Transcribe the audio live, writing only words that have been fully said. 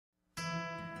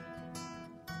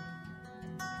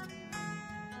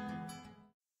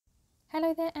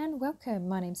Hello there and welcome.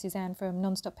 My name's Suzanne from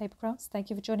Nonstop Papercrafts. Thank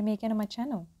you for joining me again on my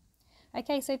channel.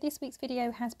 Okay, so this week's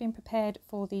video has been prepared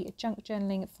for the Junk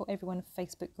Journaling for Everyone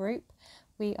Facebook group.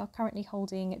 We are currently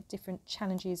holding different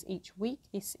challenges each week.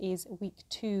 This is week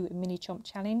 2 Mini Chomp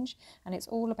challenge, and it's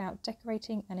all about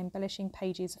decorating and embellishing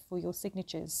pages for your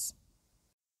signatures.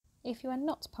 If you are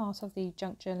not part of the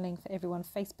Junk Journaling for Everyone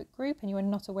Facebook group and you are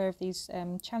not aware of these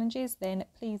challenges, then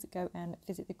please go and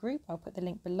visit the group. I'll put the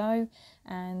link below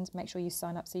and make sure you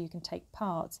sign up so you can take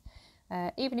part.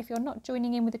 Even if you're not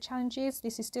joining in with the challenges,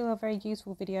 this is still a very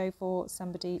useful video for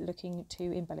somebody looking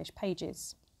to embellish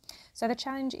pages. So the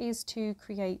challenge is to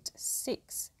create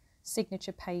 6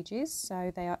 signature pages.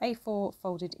 So they are A4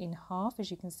 folded in half, as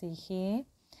you can see here.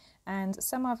 And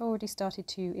some I've already started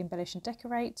to embellish and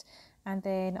decorate, and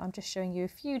then I'm just showing you a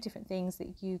few different things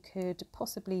that you could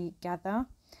possibly gather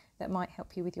that might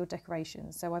help you with your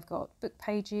decorations. So I've got book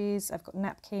pages, I've got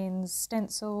napkins,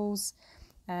 stencils,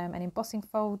 an embossing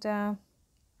folder,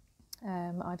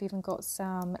 I've even got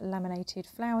some laminated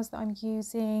flowers that I'm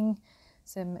using,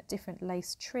 some different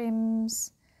lace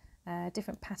trims,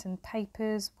 different patterned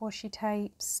papers, washi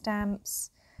tapes, stamps.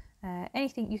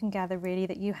 Anything you can gather really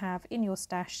that you have in your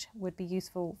stash would be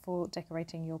useful for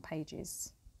decorating your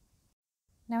pages.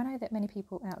 Now I know that many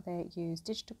people out there use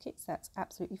digital kits, that's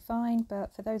absolutely fine,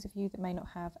 but for those of you that may not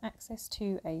have access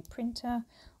to a printer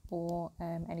or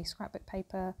any scrapbook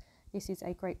paper, this is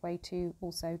a great way to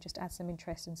also just add some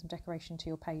interest and some decoration to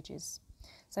your pages.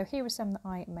 So here are some that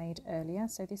I made earlier.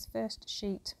 So this first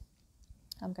sheet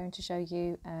I'm going to show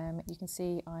you, you can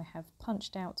see I have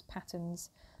punched out patterns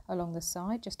along the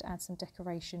side just to add some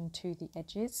decoration to the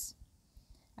edges,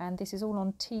 and this is all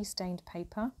on tea stained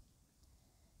paper,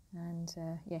 and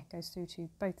yeah, it goes through to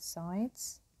both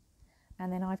sides.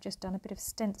 And then I've just done a bit of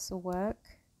stencil work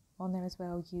on there as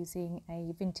well using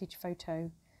a vintage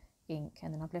photo ink,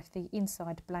 and then I've left the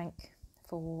inside blank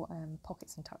for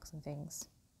pockets and tucks and things.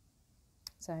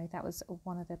 So that was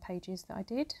one of the pages that I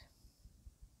did.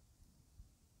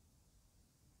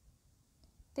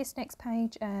 This next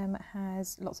page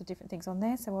has lots of different things on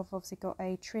there, so I've obviously got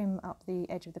a trim up the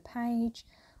edge of the page,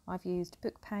 I've used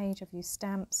book page, I've used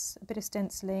stamps, a bit of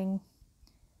stenciling,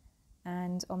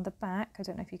 and on the back, I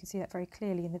don't know if you can see that very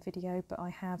clearly in the video, but I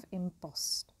have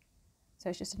embossed. So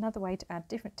it's just another way to add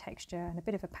different texture and a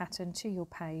bit of a pattern to your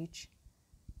page.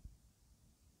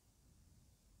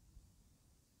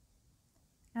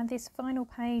 And this final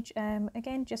page,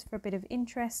 again just for a bit of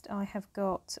interest, I have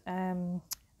got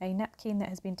a napkin that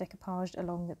has been decoupaged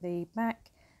along the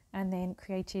back and then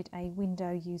created a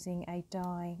window using a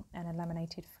die and a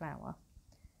laminated flower.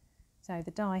 So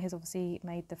the die has obviously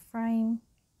made the frame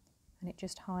and it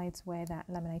just hides where that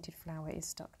laminated flower is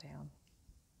stuck down.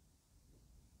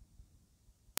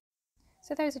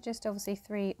 So those are just obviously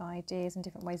 3 ideas and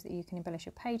different ways that you can embellish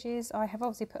your pages. I have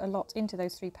obviously put a lot into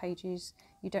those 3 pages.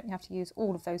 You don't have to use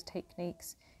all of those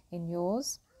techniques in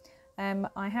yours.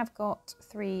 I have got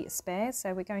 3 spares,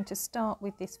 so we're going to start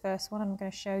with this first one. I'm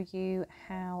going to show you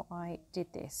how I did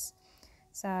this.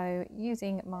 So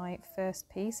using my first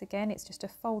piece, again it's just a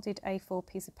folded A4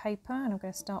 piece of paper, and I'm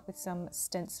going to start with some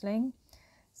stenciling.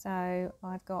 So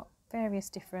I've got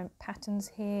various different patterns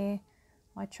here.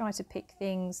 I try to pick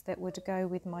things that would go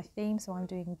with my theme, so I'm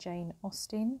doing Jane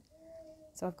Austen.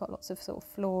 So I've got lots of sort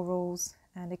of florals,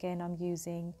 and again I'm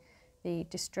using the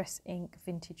Distress Ink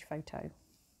Vintage Photo.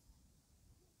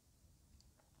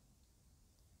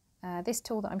 This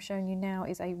tool that I'm showing you now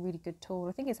is a really good tool.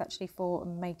 I think it's actually for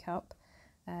makeup,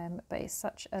 but it's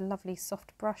such a lovely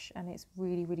soft brush and it's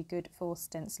really, really good for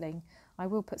stenciling. I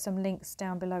will put some links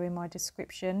down below in my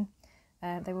description.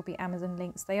 They will be Amazon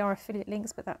links. They are affiliate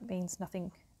links, but that means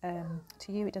nothing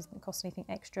to you. It doesn't cost anything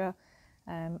extra.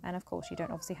 And of course, you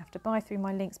don't obviously have to buy through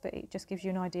my links, but it just gives you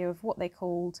an idea of what they're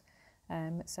called.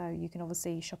 So you can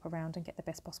obviously shop around and get the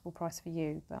best possible price for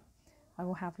you. But I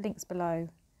will have links below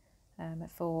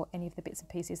for any of the bits and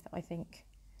pieces that I think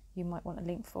you might want a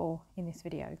link for in this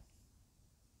video.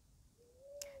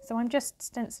 So I'm just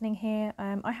stenciling here.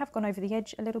 I have gone over the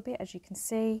edge a little bit, as you can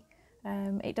see.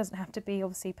 It doesn't have to be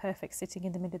obviously perfect sitting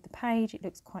in the middle of the page. It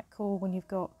looks quite cool when you've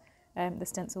got the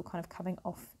stencil kind of coming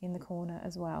off in the corner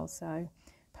as well. So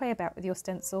play about with your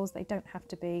stencils, they don't have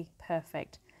to be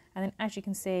perfect. And then as you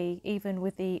can see, even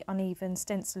with the uneven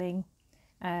stenciling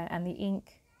and the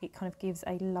ink, it kind of gives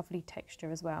a lovely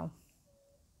texture as well.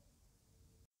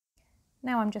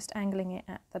 Now I'm just angling it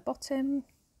at the bottom,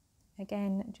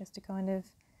 again just to kind of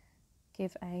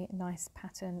give a nice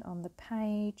pattern on the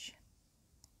page.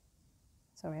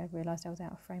 Sorry, I realised I was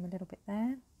out of frame a little bit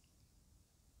there.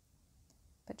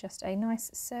 But just a nice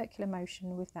circular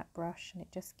motion with that brush, and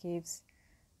it just gives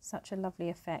such a lovely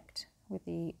effect with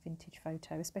the vintage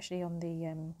photo, especially on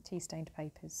the tea-stained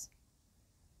papers.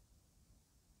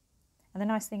 And the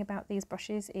nice thing about these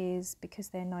brushes is because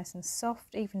they're nice and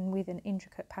soft, even with an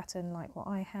intricate pattern like what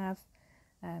I have,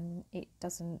 it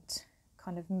doesn't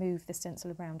kind of move the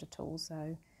stencil around at all,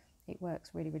 so it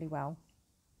works really, really well.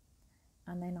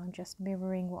 And then I'm just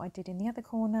mirroring what I did in the other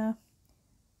corner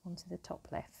onto the top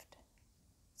left.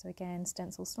 So again,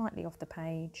 stencil slightly off the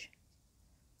page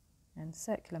and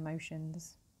circular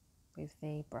motions with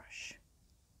the brush.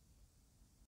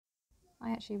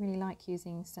 I actually really like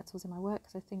using stencils in my work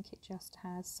because I think it just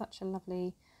has such a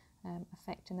lovely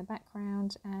effect in the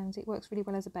background, and it works really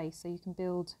well as a base, so you can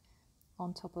build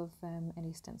on top of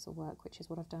any stencil work, which is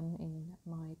what I've done in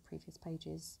my previous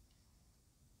pages.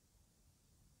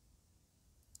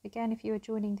 Again, if you are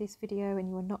joining this video and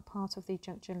you are not part of the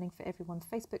Junk Journaling for Everyone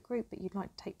Facebook group, but you'd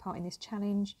like to take part in this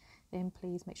challenge, then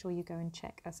please make sure you go and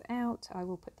check us out. I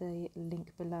will put the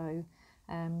link below.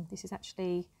 This is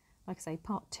actually, like I say,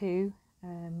 part 2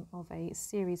 of a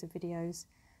series of videos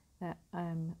that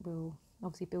will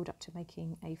obviously build up to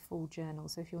making a full journal.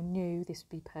 So if you're new, this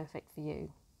would be perfect for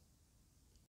you.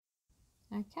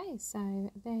 Okay,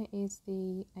 so there is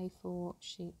the A4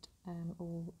 sheet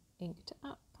all inked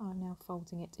up. I'm now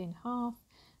folding it in half,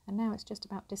 and now it's just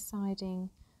about deciding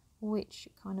which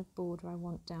kind of border I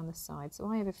want down the side. So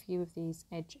I have a few of these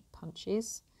edge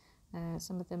punches,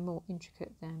 some of them more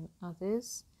intricate than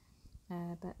others,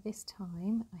 but this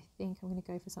time I think I'm going to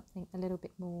go for something a little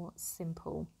bit more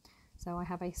simple. So I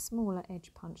have a smaller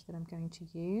edge punch that I'm going to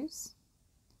use,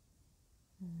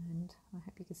 and I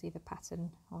hope you can see the pattern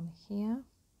on here.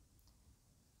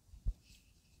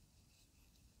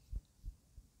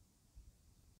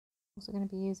 Also going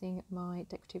to be using my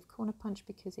decorative corner punch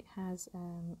because it has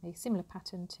a similar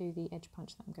pattern to the edge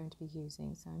punch that I'm going to be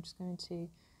using. So I'm just going to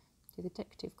do the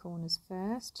decorative corners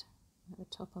first at the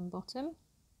top and bottom.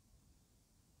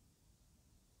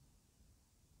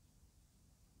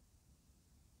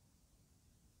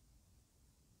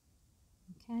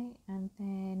 Okay, and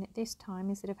then this time,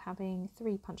 instead of having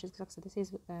 3 punches, because like I said, this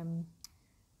is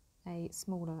a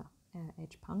smaller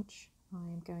edge punch, I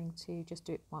am going to just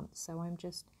do it once. So I'm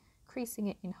just creasing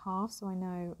it in half so I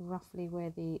know roughly where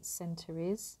the centre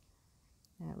is.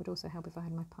 It would also help if I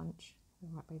had my punch the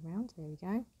right way round. There we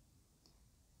go.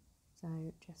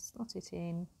 So just slot it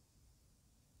in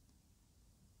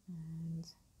and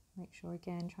make sure,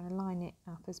 again, trying to line it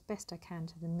up as best I can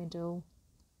to the middle.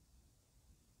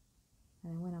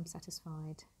 And then when I'm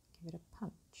satisfied, give it a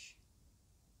punch.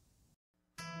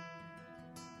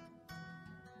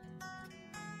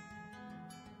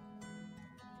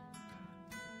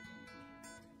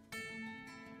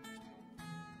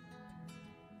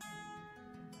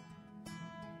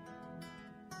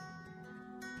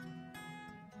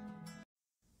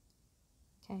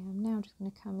 Okay, I'm now just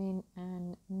going to come in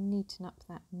and neaten up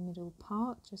that middle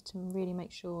part just to really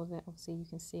make sure that obviously you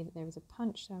can see that there is a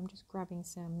punch. So I'm just grabbing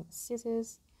some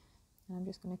scissors and I'm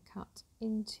just going to cut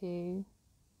into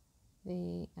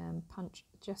the punch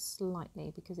just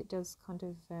slightly, because it does kind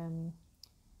of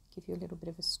give you a little bit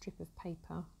of a strip of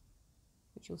paper,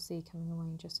 which you'll see coming away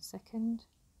in just a second,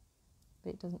 but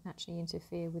it doesn't actually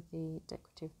interfere with the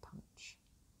decorative punch.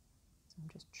 So I'm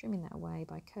just trimming that away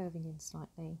by curving in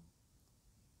slightly.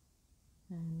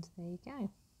 And there you go.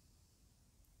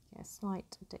 Get a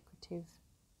slight decorative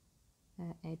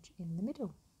edge in the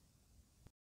middle.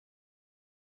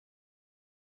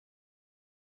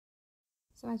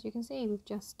 So as you can see, with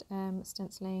just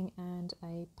stenciling and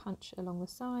a punch along the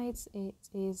sides, it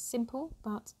is simple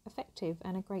but effective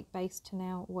and a great base to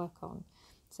now work on.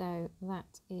 So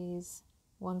that is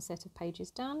one set of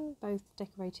pages done, both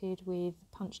decorated with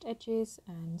punched edges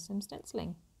and some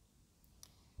stenciling.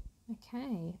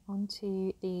 Okay, on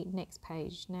to the next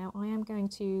page. Now I am going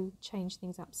to change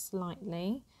things up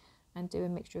slightly and do a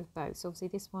mixture of both. So obviously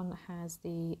this one has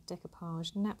the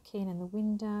decoupage napkin and the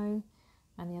window,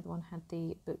 and the other one had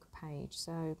the book page.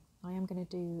 So I am going to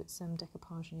do some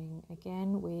decoupaging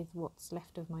again with what's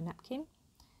left of my napkin,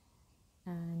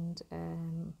 and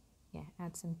yeah,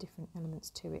 add some different elements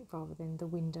to it rather than the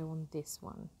window on this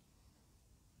one.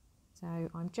 So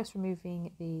I'm just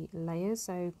removing the layers.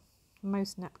 So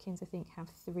most napkins I think have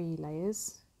 3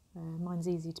 layers. Mine's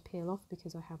easy to peel off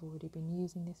because I have already been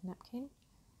using this napkin.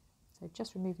 So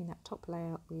just removing that top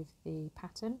layer with the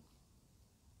pattern.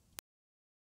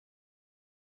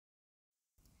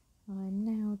 I'm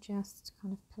now just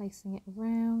kind of placing it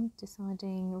around,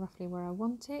 deciding roughly where I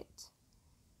want it.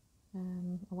 I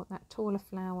want that taller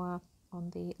flower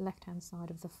on the left hand side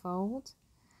of the fold.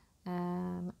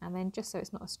 And then just so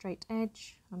it's not a straight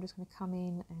edge, I'm just going to come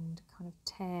in and kind of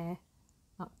tear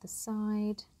up the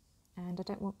side and I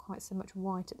don't want quite so much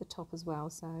white at the top as well,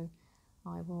 so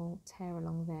I will tear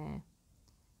along there.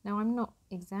 Now I'm not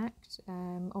exact,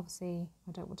 obviously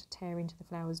I don't want to tear into the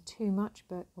flowers too much,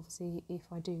 but obviously if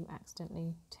I do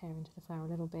accidentally tear into the flower a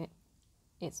little bit,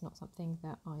 it's not something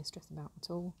that I stress about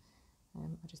at all.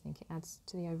 I just think it adds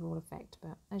to the overall effect,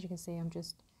 but as you can see I'm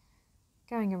just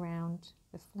going around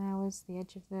the flowers, the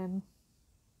edge of them,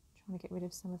 trying to get rid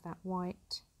of some of that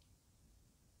white,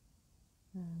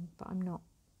 but I'm not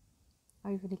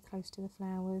overly close to the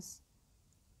flowers,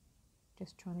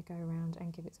 just trying to go around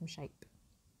and give it some shape.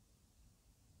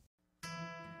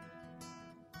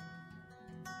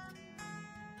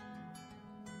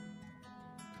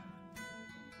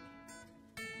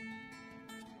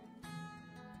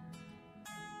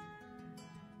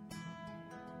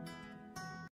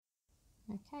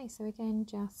 Okay, so again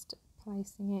just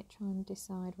placing it, trying to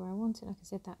decide where I want it. Like I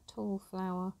said, that tall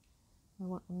flower I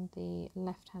want on the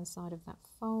left hand side of that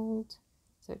fold,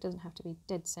 so it doesn't have to be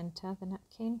dead centre, the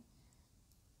napkin.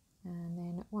 And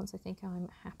then once I think I'm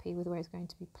happy with where it's going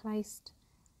to be placed,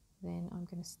 then I'm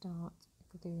going to start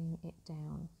gluing it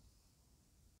down.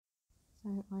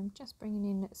 So I'm just bringing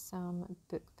in some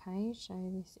book page,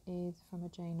 so this is from a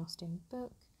Jane Austen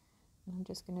book, and I'm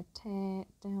just going to tear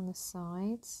down the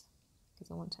sides because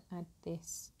I want to add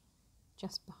this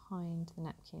just behind the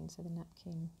napkin, so the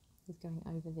napkin is going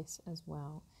over this as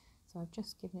well. So I've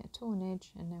just given it a torn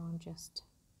edge, and now I'm just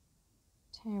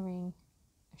tearing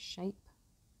a shape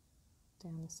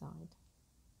down the side,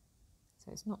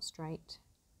 so it's not straight,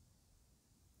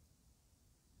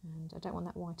 and I don't want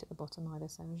that white at the bottom either,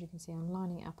 so as you can see I'm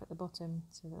lining it up at the bottom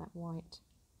so that that white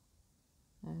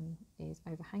is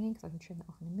overhanging, because I can trim that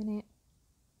off in a minute.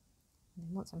 And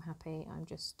then once I'm happy, I'm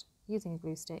just using a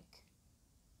glue stick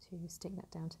to stick that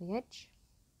down to the edge.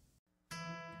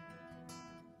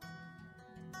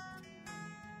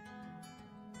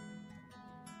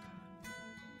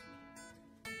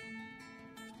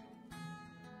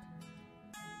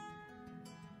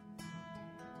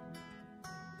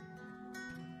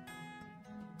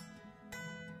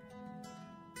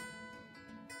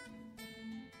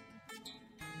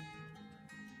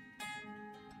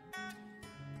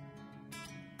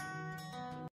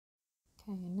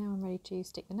 Okay, and now I'm ready to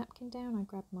stick the napkin down. I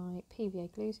grab my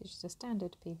PVA glue, so it's just a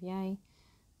standard PVA,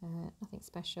 nothing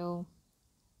special.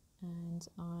 And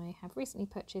I have recently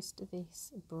purchased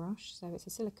this brush, so it's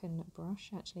a silicone brush.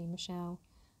 Actually, Michelle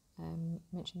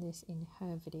mentioned this in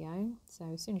her video,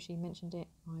 so as soon as she mentioned it,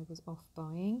 I was off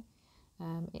buying.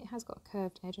 It has got a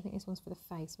curved edge. I think this one's for the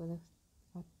face, where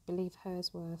I believe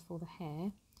hers were for the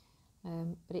hair,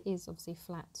 but it is obviously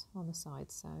flat on the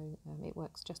side, so it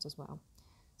works just as well.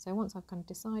 So once I've kind of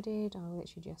decided, I'll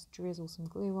literally just drizzle some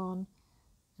glue on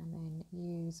and then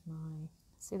use my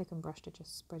silicone brush to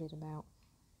just spread it about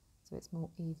so it's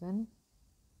more even.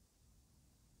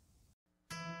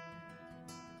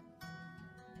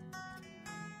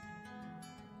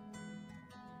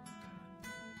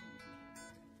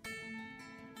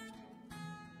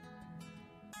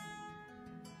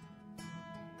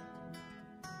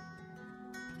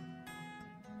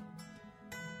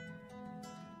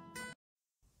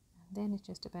 Then it's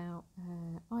just about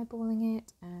eyeballing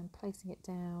it and placing it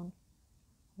down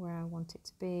where I want it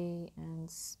to be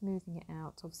and smoothing it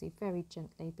out, obviously very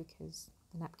gently because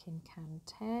the napkin can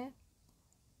tear.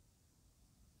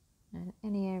 And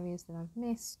any areas that I've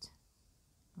missed,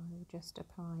 I will just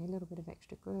apply a little bit of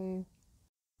extra glue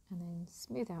and then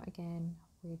smooth out again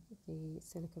with the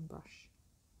silicone brush.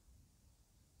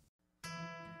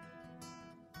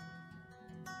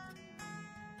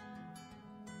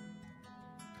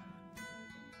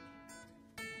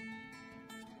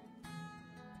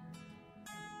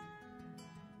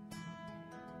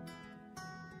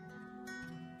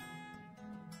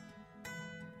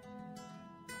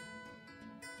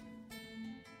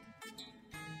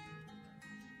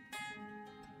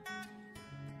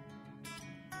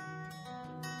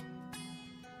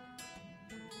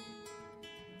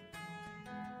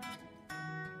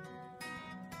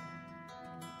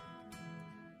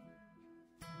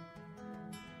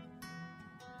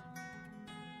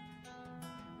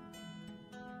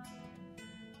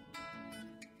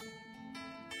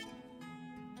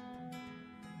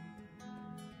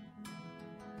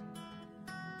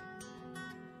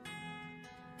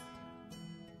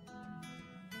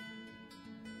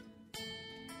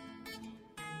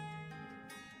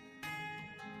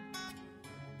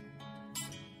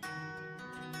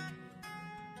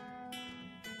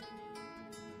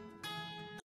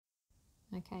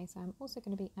 Okay, so I'm also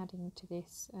going to be adding to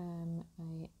this an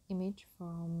image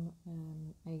from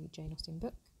a Jane Austen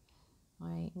book.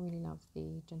 I really love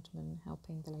the gentleman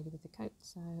helping the lady with the coat,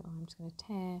 so I'm just going to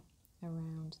tear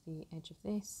around the edge of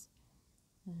this,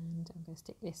 and I'm going to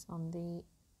stick this on the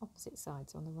opposite side,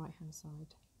 so on the right hand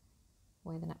side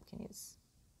where the napkin is.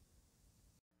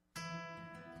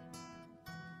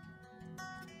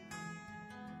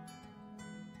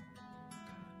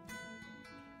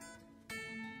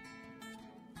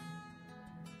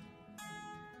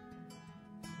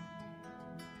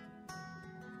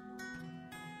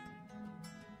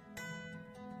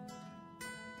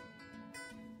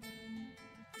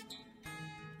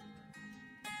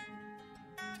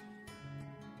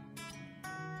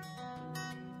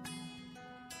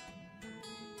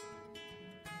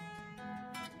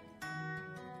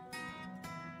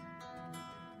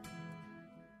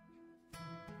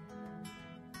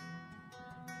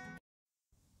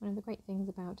 One of the great things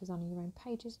about designing your own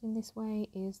pages in this way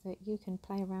is that you can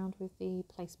play around with the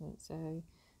placement. So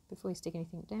before you stick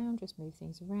anything down, just move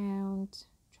things around,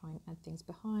 try and add things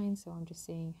behind. So I'm just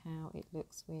seeing how it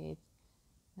looks with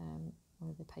one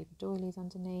of the paper doilies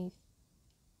underneath.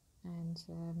 And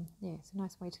yeah, it's a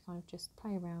nice way to kind of just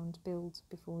play around, build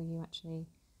before you actually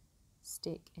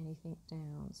stick anything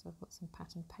down. So I've got some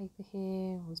pattern paper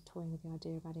here. I was toying with the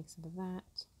idea of adding some of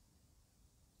that,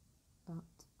 but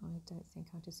I don't think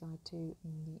I decide to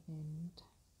in the end.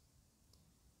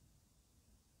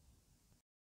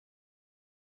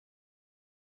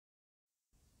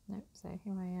 Nope, so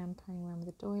here I am playing around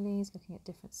with the doilies, looking at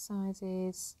different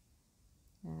sizes.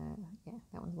 Yeah,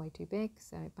 that one's way too big,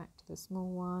 so back to the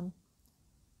small one.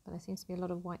 But there seems to be a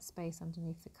lot of white space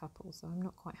underneath the couple, so I'm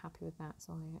not quite happy with that,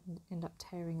 so I end up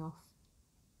tearing off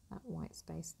that white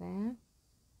space there.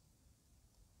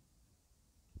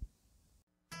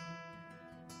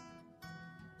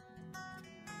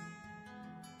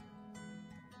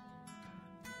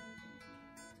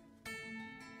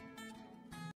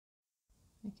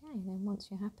 Okay, then once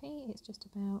you're happy, it's just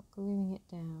about gluing it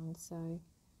down. So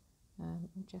I'm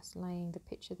just laying the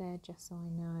picture there just so I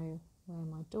know where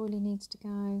my doily needs to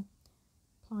go,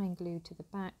 applying glue to the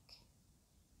back,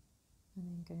 and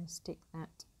then going to stick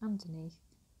that underneath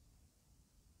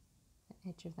the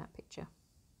edge of that picture.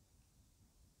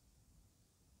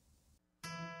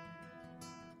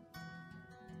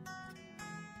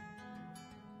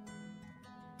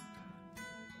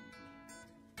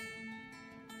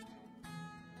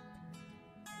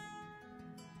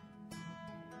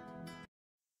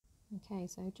 Okay,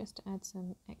 so just to add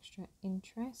some extra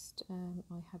interest,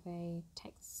 I have a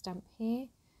text stamp here,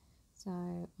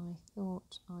 so I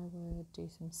thought I would do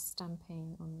some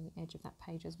stamping on the edge of that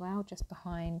page as well, just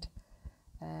behind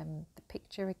the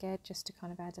picture again, just to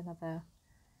kind of add another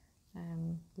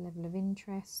level of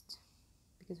interest,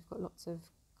 because we've got lots of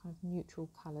kind of neutral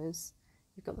colours.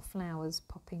 You've got the flowers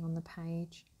popping on the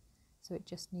page, so it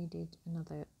just needed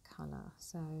another colour.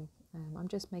 So I'm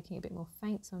just making it a bit more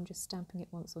faint, so I'm just stamping it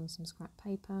once on some scrap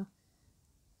paper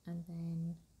and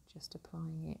then just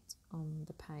applying it on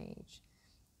the page.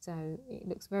 So it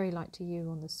looks very light to you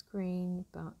on the screen,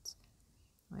 but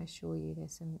I assure you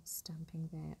there's some stamping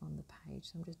there on the page.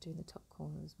 So I'm just doing the top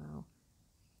corner as well,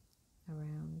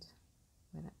 around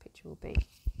where that picture will be.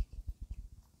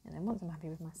 And then once I'm happy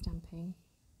with my stamping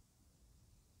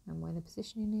and where the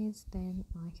positioning is, then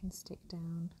I can stick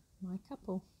down my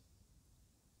couple.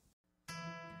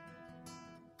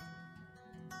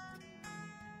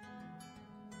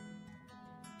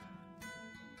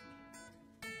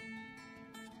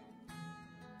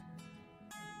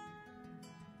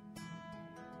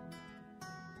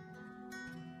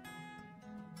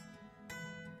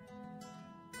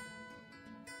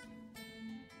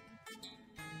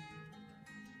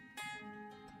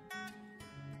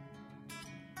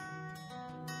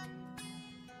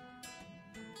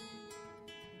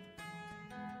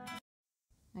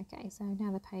 Okay, so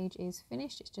now the page is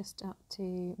finished. It's just up to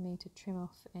me to trim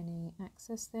off any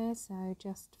excess there, so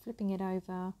just flipping it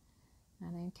over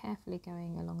and then carefully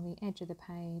going along the edge of the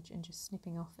page and just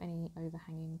snipping off any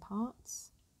overhanging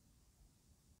parts.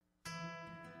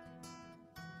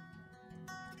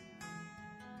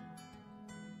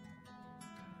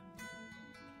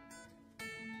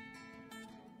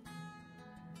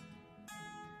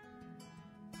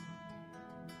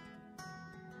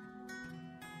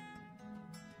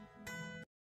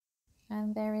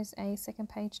 And there is a second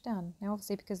page done. Now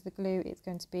obviously because of the glue it's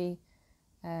going to be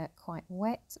quite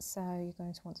wet, so you're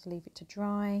going to want to leave it to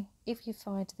dry. If you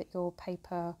find that your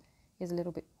paper is a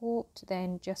little bit warped,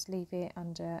 then just leave it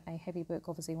under a heavy book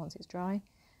obviously once it's dry,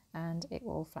 and it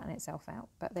will flatten itself out.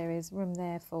 But there is room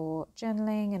there for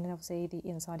journaling, and then obviously the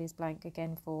inside is blank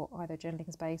again for either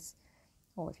journaling space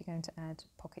or if you're going to add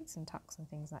pockets and tucks and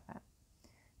things like that.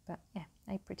 But yeah,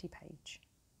 a pretty page.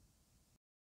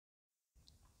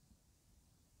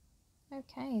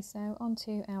 Okay, so on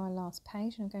to our last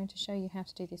page, and I'm going to show you how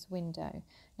to do this window.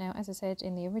 Now, as I said,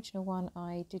 in the original one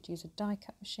I did use a die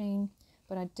cut machine,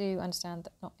 but I do understand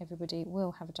that not everybody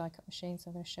will have a die cut machine, so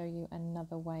I'm going to show you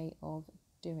another way of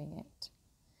doing it.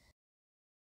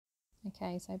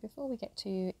 Okay, so before we get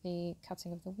to the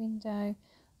cutting of the window,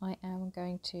 I am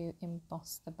going to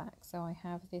emboss the back. So I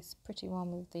have this pretty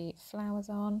one with the flowers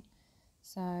on.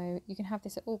 So you can have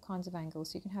this at all kinds of angles.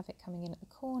 So you can have it coming in at the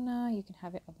corner, you can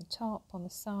have it on the top, on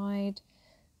the side.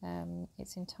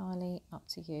 It's entirely up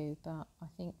to you, but I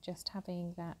think just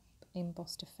having that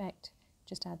embossed effect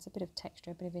just adds a bit of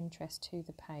texture, a bit of interest to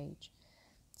the page.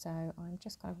 So I'm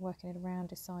just kind of working it around,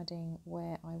 deciding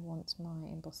where I want my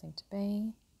embossing to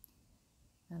be.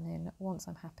 And then once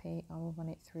I'm happy, I will run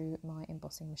it through my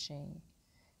embossing machine.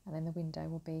 And then the window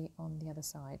will be on the other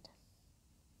side.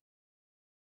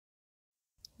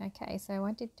 Okay, so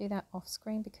I did do that off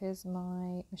screen because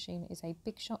my machine is a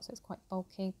big shot, so it's quite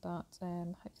bulky, but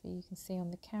hopefully you can see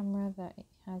on the camera that it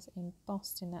has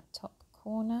embossed in that top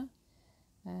corner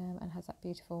and has that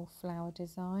beautiful flower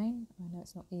design. I know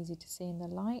it's not easy to see in the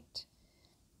light,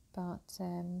 but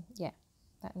yeah,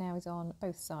 that now is on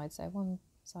both sides. So one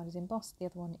side is embossed, the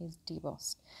other one is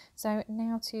debossed. So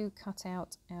now to cut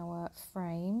out our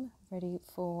frame ready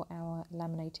for our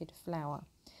laminated flower.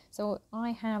 So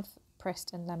I have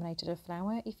pressed and laminated a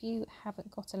flower. If you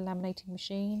haven't got a laminating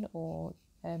machine or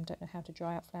don't know how to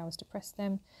dry out flowers to press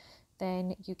them,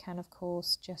 then you can of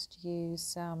course just use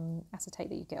some acetate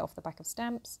that you get off the back of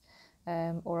stamps,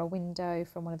 or a window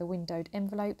from one of the windowed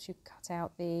envelopes. You cut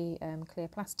out the clear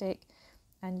plastic,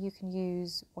 and you can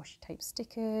use washi tape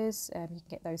stickers. You can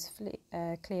get those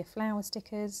clear flower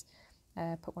stickers,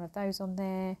 put one of those on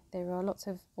there. There are lots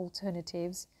of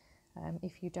alternatives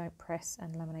if you don't press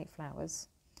and laminate flowers.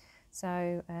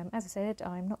 So as I said,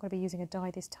 I'm not going to be using a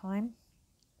die this time.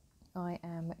 I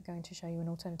am going to show you an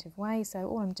alternative way. So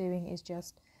all I'm doing is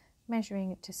just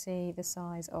measuring to see the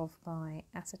size of my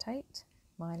acetate,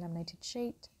 my laminated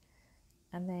sheet,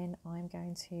 and then I'm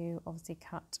going to obviously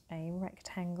cut a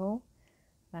rectangle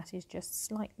that is just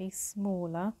slightly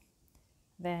smaller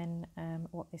than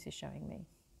what this is showing me.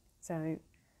 So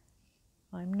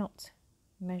I'm not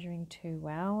measuring too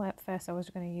well. At first I was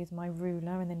going to use my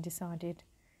ruler and then decided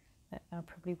that I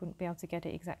probably wouldn't be able to get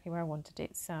it exactly where I wanted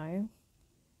it, so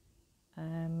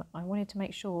I wanted to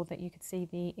make sure that you could see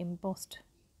the embossed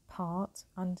part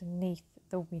underneath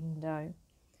the window.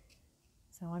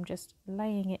 So I'm just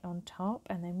laying it on top,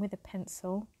 and then with a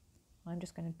pencil I'm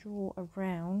just going to draw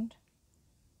around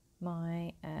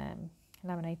my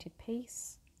laminated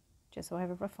piece, just so I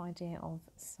have a rough idea of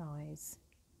size.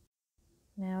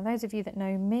 Now, those of you that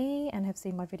know me and have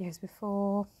seen my videos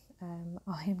before,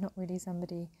 I am not really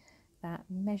somebody that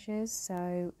measures,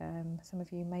 so some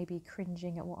of you may be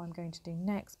cringing at what I'm going to do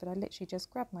next, but I literally just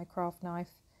grab my craft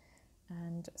knife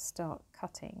and start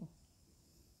cutting.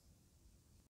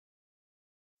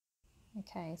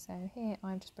 Okay, so here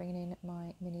I'm just bringing in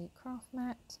my mini craft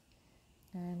mat,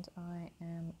 and I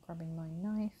am grabbing my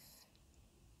knife,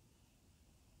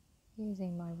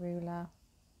 using my ruler,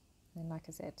 and like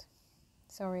I said,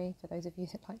 sorry for those of you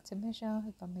that like to measure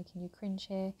if I'm making you cringe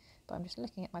here, but I'm just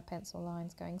looking at my pencil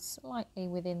lines, going slightly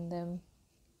within them,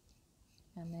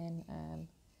 and then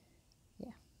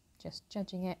yeah, just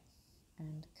judging it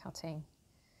and cutting.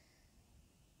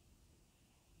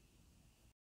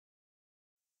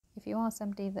 If you are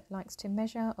somebody that likes to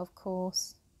measure, of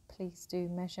course, please do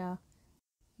measure.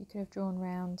 You could have drawn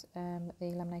around the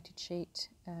laminated sheet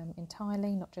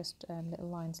entirely, not just little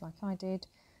lines like I did,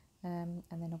 and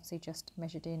then obviously just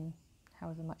measured in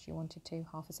however much you wanted to,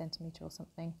 ½ centimetre or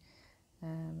something,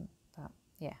 but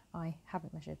yeah, I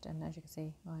haven't measured, and as you can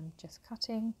see I'm just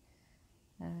cutting,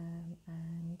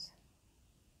 and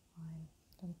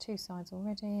I've done two sides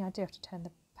already. I do have to turn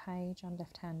the page, I'm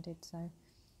left-handed, so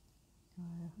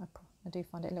I do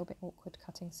find it a little bit awkward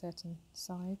cutting certain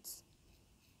sides.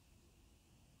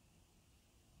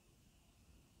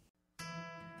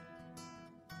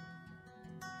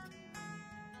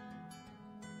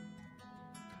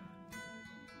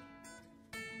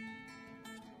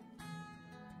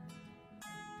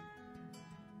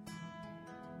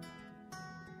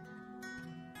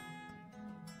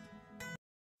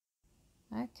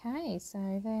 Okay,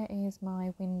 so there is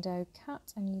my window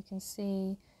cut, and you can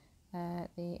see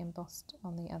the embossed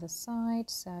on the other side,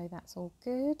 so that's all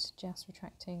good. Just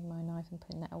retracting my knife and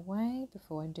putting that away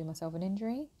before I do myself an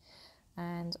injury,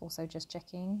 and also just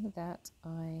checking that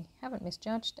I haven't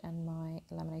misjudged and my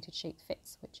laminated sheet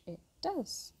fits, which it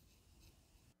does.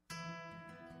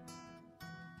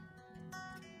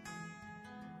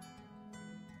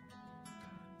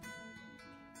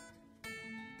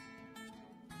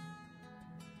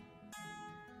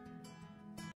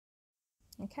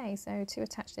 Okay, so to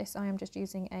attach this I am just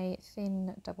using a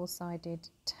thin double-sided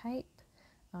tape.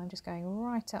 I'm just going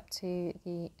right up to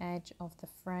the edge of the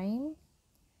frame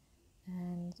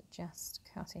and just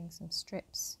cutting some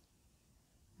strips.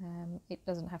 It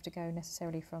doesn't have to go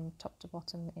necessarily from top to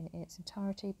bottom in its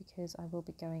entirety because I will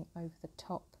be going over the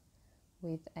top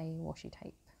with a washi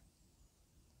tape.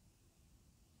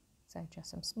 So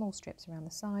just some small strips around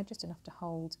the side, just enough to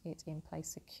hold it in place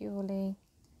securely,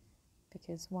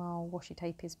 because while washi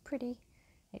tape is pretty,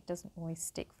 it doesn't always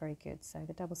stick very good. So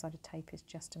the double-sided tape is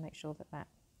just to make sure that that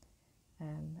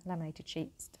laminated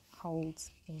sheet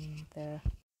holds in the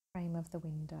frame of the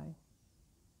window.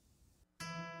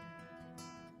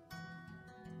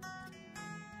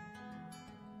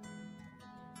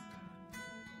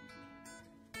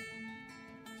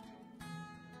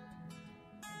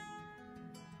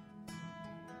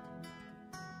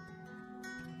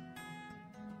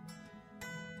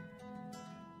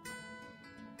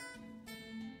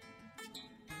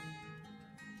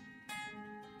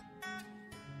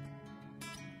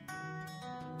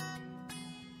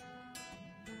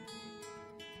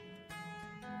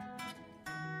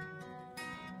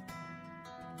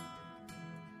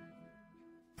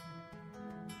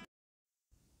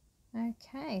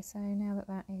 Okay, so now that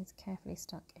that is carefully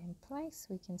stuck in place,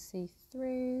 we can see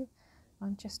through.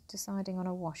 I'm just deciding on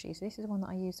a washi. So this is one that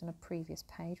I used on a previous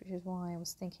page, which is why I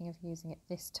was thinking of using it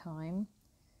this time.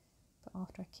 But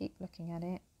after I keep looking at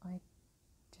it, I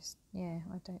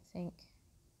don't think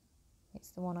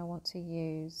it's the one I want to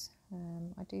use.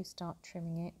 I do start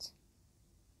trimming it,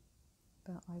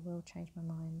 but I will change my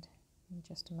mind in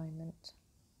just a moment.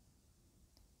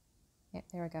 Yep,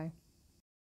 there I go.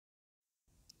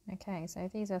 Okay, so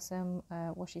these are some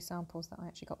washi samples that I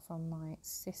actually got from my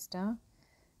sister.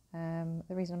 The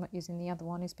reason I'm not using the other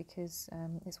one is because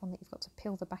it's one that you've got to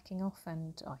peel the backing off,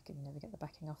 and I could never get the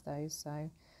backing off those. So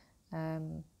I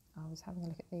was having a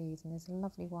look at these, and there's a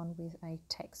lovely one with a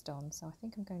text on. So I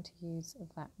think I'm going to use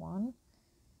that one.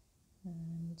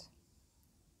 And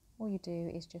all you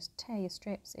do is just tear your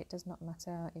strips. It does not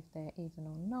matter if they're even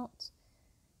or not.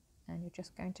 And you're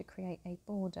just going to create a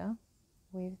border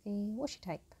with the washi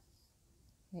tape.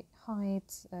 It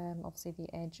hides obviously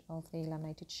the edge of the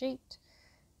laminated sheet,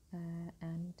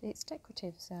 and it's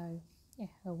decorative, so yeah,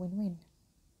 a win-win.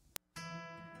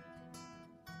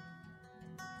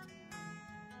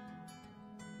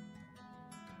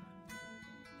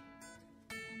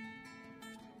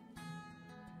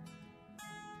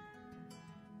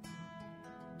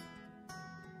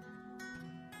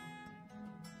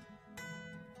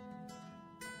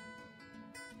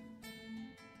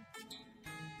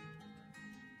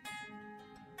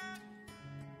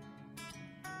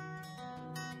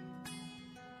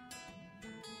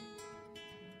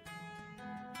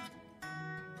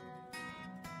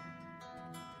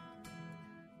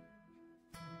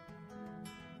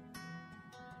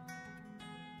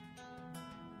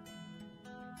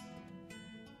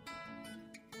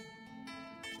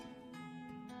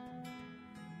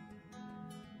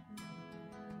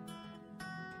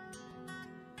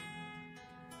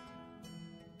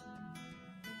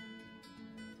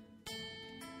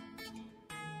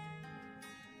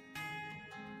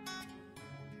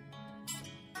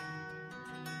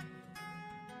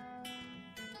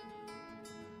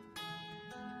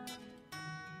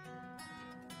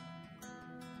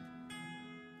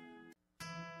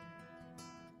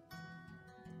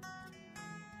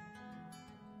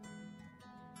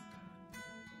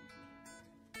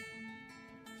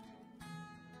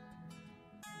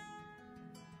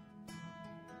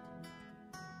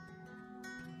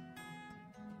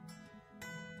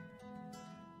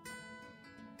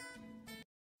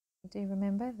 Do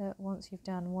remember that once you've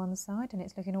done one side and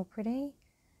it's looking all pretty,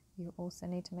 you also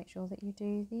need to make sure that you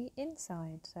do the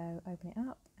inside. So open it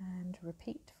up and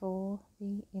repeat for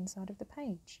the inside of the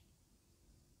page.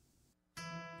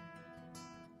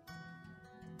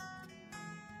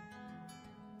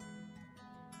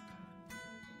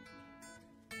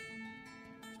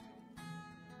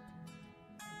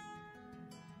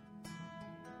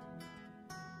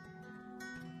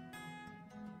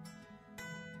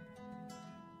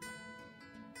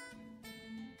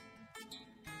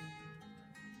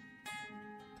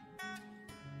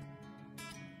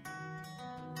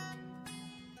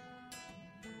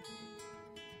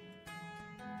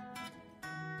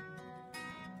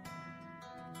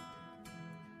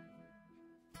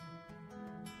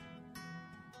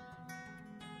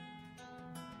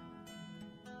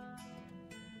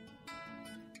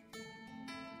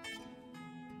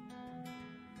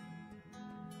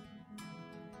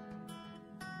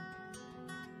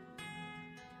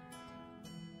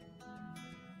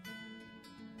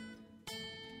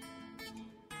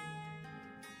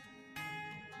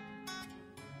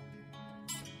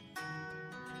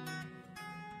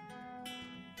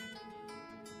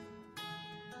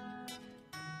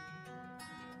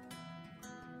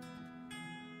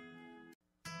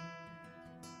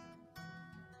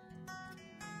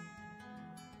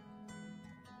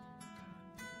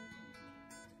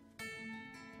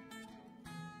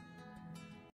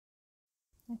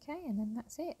 Okay, and then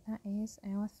that's it. That is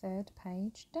our third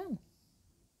page done.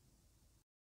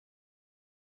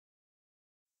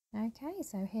 Okay,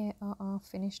 so here are our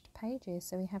finished pages.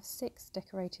 So we have 6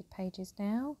 decorated pages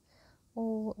now,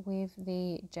 all with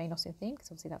the Jane Austen theme,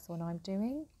 because obviously that's the one I'm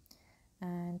doing.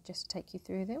 And just to take you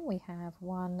through them, we have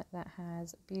one that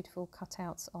has beautiful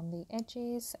cutouts on the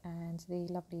edges and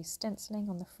the lovely stenciling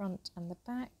on the front and the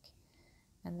back,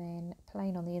 and then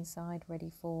plain on the inside,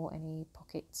 ready for any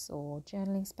pockets or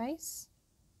journaling space.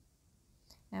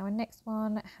 Now our next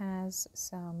one has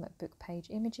some book page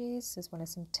images as well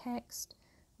as some text,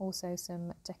 also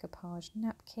some decoupage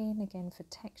napkin, again for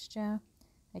texture,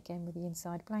 again with the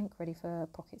inside blank, ready for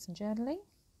pockets and journaling.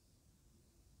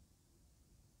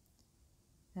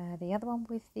 The other one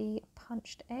with the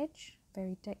punched edge,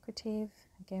 very decorative,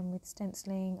 again with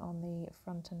stenciling on the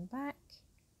front and back,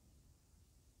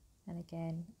 and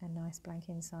again a nice blank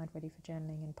inside ready for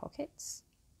journaling and pockets.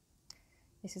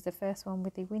 This is the first one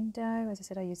with the window. As I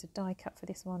said, I used a die cut for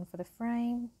this one for the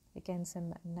frame, again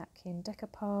some napkin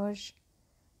decoupage,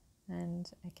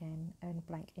 and again a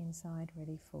blank inside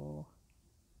ready for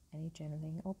any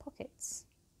journaling or pockets.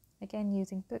 Again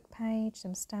using book page,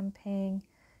 some stamping.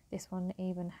 This one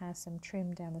even has some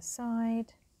trim down the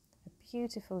side, a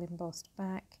beautiful embossed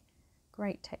back,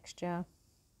 great texture,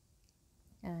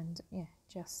 and yeah,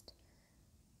 just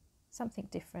something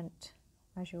different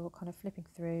as you're kind of flipping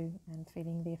through and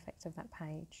feeling the effect of that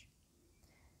page.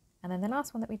 And then the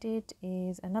last one that we did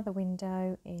is another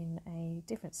window in a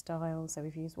different style, so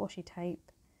we've used washi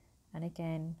tape and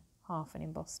again half an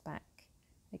embossed back,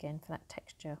 again for that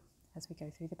texture as we go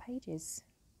through the pages.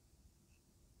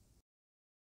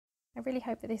 I really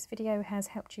hope that this video has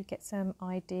helped you get some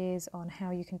ideas on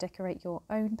how you can decorate your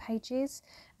own pages.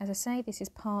 As I say, this is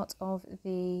part of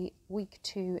the week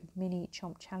 2 mini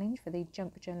chomp challenge for the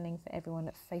Junk Journaling for Everyone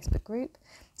Facebook group.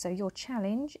 So your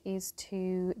challenge is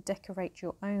to decorate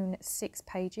your own 6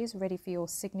 pages ready for your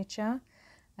signature.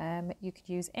 You could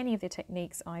use any of the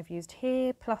techniques I've used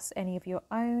here, plus any of your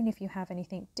own if you have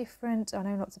anything different. I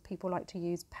know lots of people like to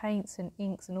use paints and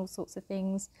inks and all sorts of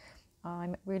things.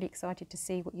 I'm really excited to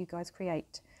see what you guys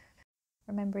create.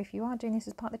 Remember, if you are doing this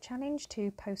as part of the challenge, to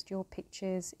post your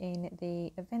pictures in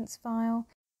the events file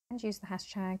and use the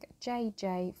hashtag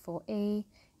JJ4E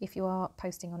if you are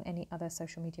posting on any other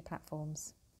social media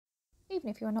platforms. Even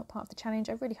if you are not part of the challenge,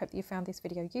 I really hope that you found this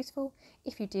video useful.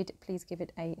 If you did, please give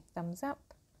it a thumbs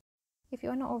up. If you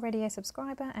are not already a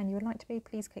subscriber and you would like to be,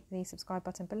 please click the subscribe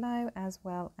button below, as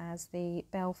well as the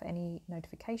bell for any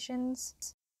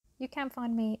notifications. You can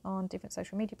find me on different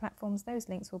social media platforms. Those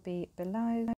links will be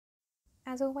below.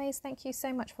 As always, thank you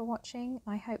so much for watching.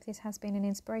 I hope this has been an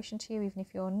inspiration to you, even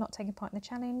if you're not taking part in the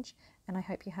challenge, and I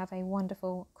hope you have a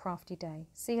wonderful crafty day.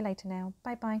 See you later now.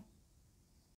 Bye bye.